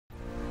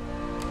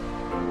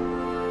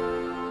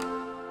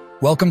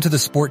Welcome to the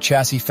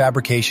SportChassis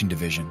Fabrication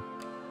Division.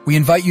 We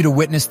invite you to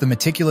witness the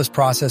meticulous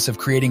process of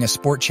creating a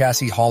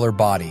SportChassis hauler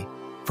body,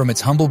 from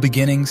its humble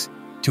beginnings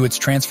to its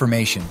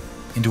transformation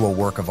into a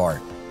work of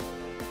art.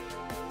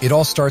 It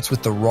all starts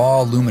with the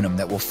raw aluminum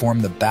that will form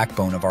the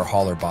backbone of our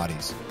hauler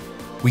bodies.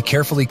 We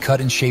carefully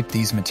cut and shape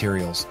these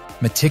materials,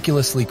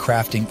 meticulously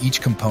crafting each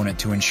component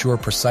to ensure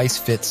precise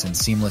fits and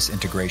seamless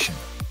integration.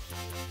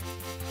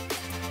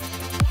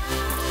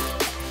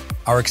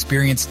 Our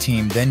experienced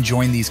team then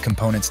join these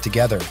components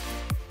together,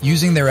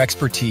 using their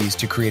expertise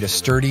to create a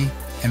sturdy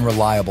and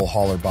reliable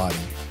hauler body.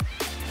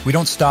 We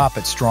don't stop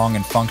at strong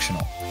and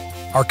functional.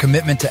 Our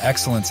commitment to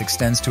excellence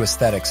extends to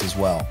aesthetics as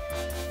well.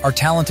 Our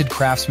talented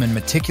craftsmen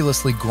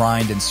meticulously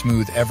grind and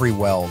smooth every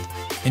weld,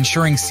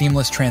 ensuring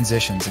seamless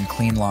transitions and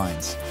clean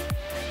lines.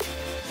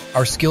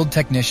 Our skilled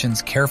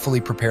technicians carefully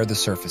prepare the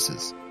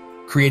surfaces,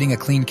 creating a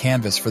clean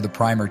canvas for the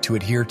primer to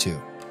adhere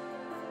to.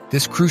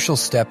 This crucial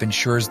step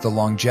ensures the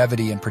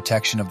longevity and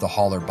protection of the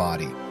hauler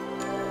body.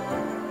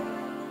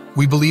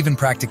 We believe in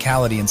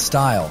practicality and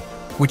style,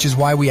 which is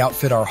why we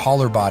outfit our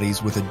hauler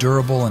bodies with a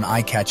durable and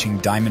eye-catching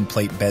diamond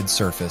plate bed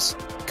surface,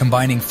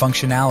 combining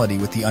functionality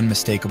with the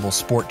unmistakable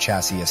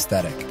SportChassis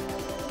aesthetic.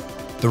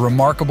 The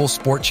remarkable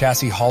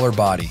SportChassis hauler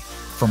body,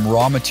 from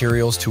raw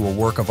materials to a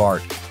work of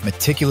art,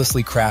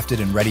 meticulously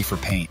crafted and ready for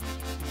paint.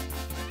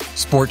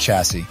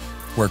 SportChassis,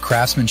 where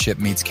craftsmanship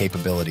meets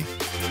capability.